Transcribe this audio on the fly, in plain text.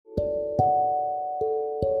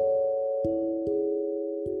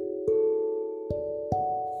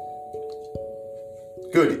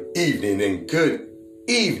Good evening and good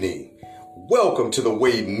evening. Welcome to the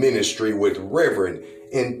Wade Ministry with Reverend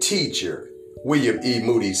and Teacher William E.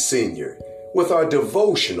 Moody Sr. with our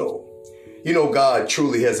devotional. You know, God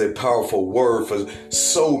truly has a powerful word for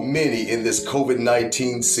so many in this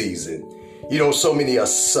COVID-19 season. You know, so many are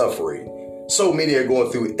suffering. So many are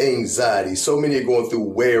going through anxiety. So many are going through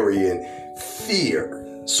worry and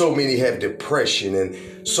fear. So many have depression,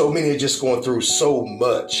 and so many are just going through so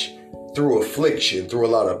much, through affliction, through a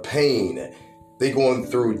lot of pain. They going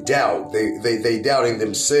through doubt. They doubting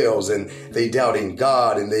themselves, and they doubting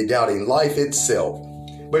God, and they doubting life itself.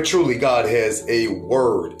 But truly, God has a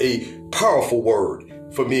word, a powerful word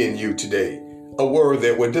for me and you today. A word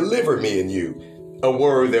that will deliver me and you. A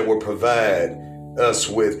word that will provide us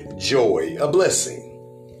with joy, a blessing.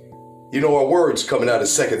 You know, our words coming out of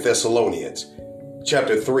 2 Thessalonians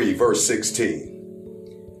chapter 3, verse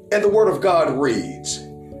 16. And the word of God reads,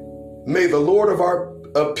 May the Lord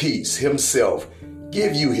of peace himself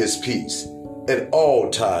give you his peace at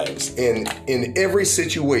all times and in every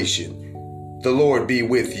situation. The Lord be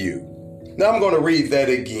with you. Now I'm going to read that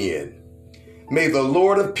again. May the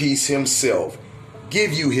Lord of peace himself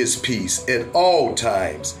give you his peace at all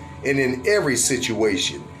times and in every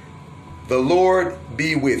situation. The Lord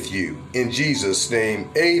be with you. In Jesus' name,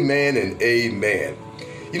 amen and amen.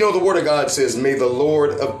 You know, the word of God says, may the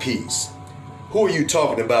Lord of peace. Who are you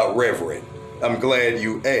talking about, Reverend? I'm glad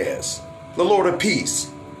you asked. The Lord of peace,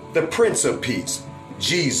 the Prince of peace,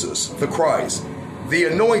 Jesus, the Christ, the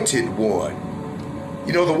anointed one.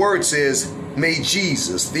 You know, the word says, may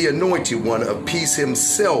Jesus, the anointed one of peace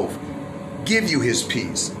himself, give you his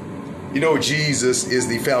peace. You know, Jesus is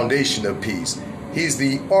the foundation of peace. He's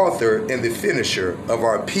the author and the finisher of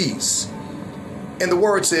our peace. And the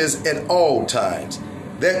word says at all times.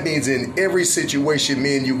 That means in every situation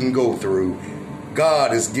me and you can go through,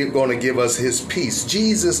 God is going to give us his peace.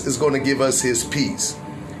 Jesus is going to give us his peace.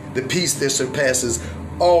 The peace that surpasses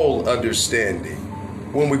all understanding.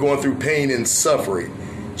 When we're going through pain and suffering,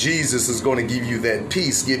 Jesus is going to give you that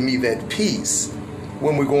peace. Give me that peace.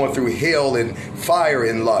 When we're going through hell and fire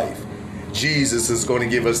in life, Jesus is going to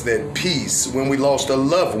give us that peace. When we lost a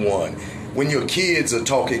loved one, when your kids are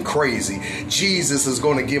talking crazy, Jesus is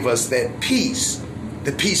going to give us that peace.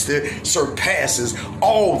 The peace that surpasses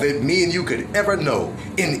all that me and you could ever know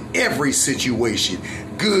in every situation,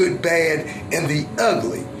 good, bad, and the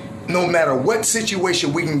ugly. No matter what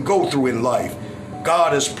situation we can go through in life,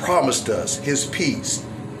 God has promised us his peace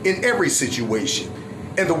in every situation.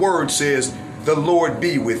 And the word says, the Lord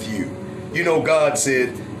be with you. You know, God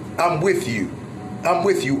said, I'm with you. I'm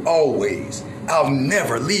with you always. I'll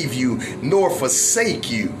never leave you nor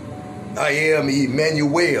forsake you. I am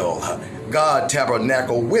Emmanuel. God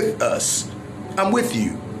tabernacle with us. I'm with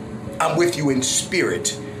you. I'm with you in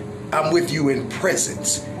spirit. I'm with you in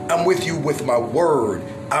presence. I'm with you with my word.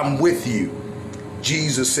 I'm with you.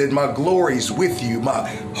 Jesus said, my glory is with you. My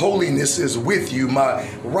holiness is with you. My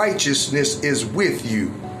righteousness is with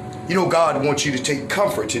you. You know, God wants you to take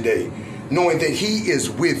comfort today, knowing that he is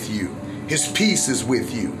with you. His peace is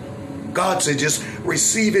with you. God said, just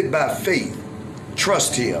receive it by faith.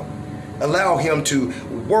 Trust him. Allow him to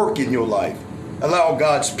work in your life. Allow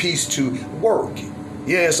God's peace to work.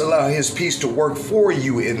 Yes, allow his peace to work for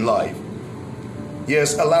you in life.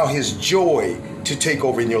 Yes, allow his joy to take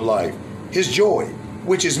over in your life. His joy,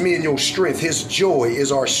 which is me and your strength. His joy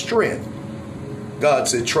is our strength. God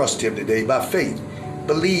said, trust him today by faith.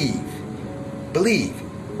 Believe.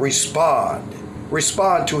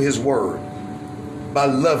 Respond to his word by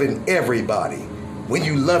loving everybody. When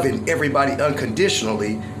you loving everybody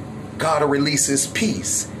unconditionally, God will release his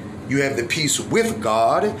peace. You have the peace with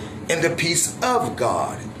God and the peace of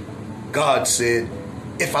God. God said,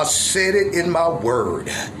 if I said it in my word,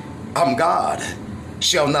 I'm God.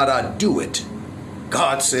 Shall not I do it?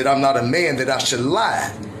 God said, I'm not a man that I should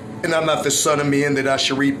lie, and I'm not the son of man that I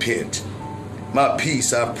should repent. My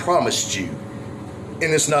peace I promised you, and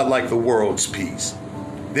it's not like the world's peace.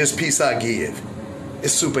 This peace I give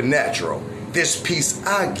is supernatural. This peace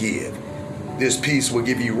I give, this peace will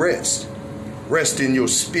give you rest. Rest in your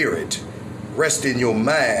spirit, rest in your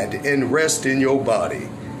mind, and rest in your body.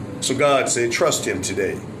 So God said, trust him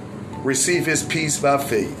today. Receive his peace by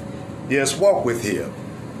faith. Yes, walk with him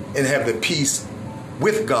and have the peace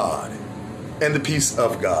with God and the peace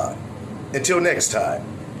of God. Until next time,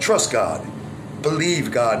 trust God.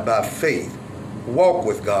 Believe God by faith. Walk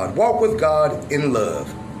with God. Walk with God in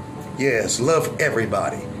love. Yes, love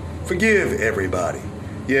everybody. Forgive everybody.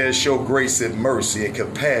 Yes, show grace and mercy and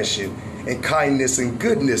compassion and kindness and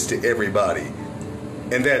goodness to everybody.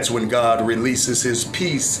 And that's when God releases his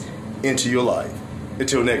peace into your life.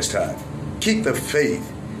 Until next time, Keep the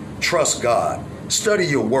faith. Trust God. Study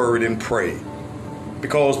your word and pray.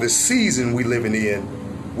 Because the season we living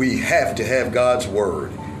in, we have to have God's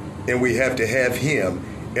word. And we have to have him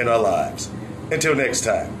in our lives. Until next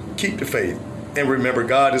time, keep the faith. And remember,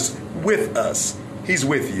 God is with us. He's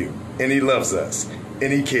with you. And he loves us.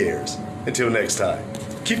 And he cares. Until next time,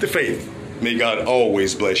 keep the faith. May God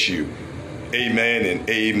always bless you. Amen and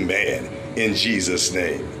amen. In Jesus'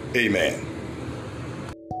 name, amen.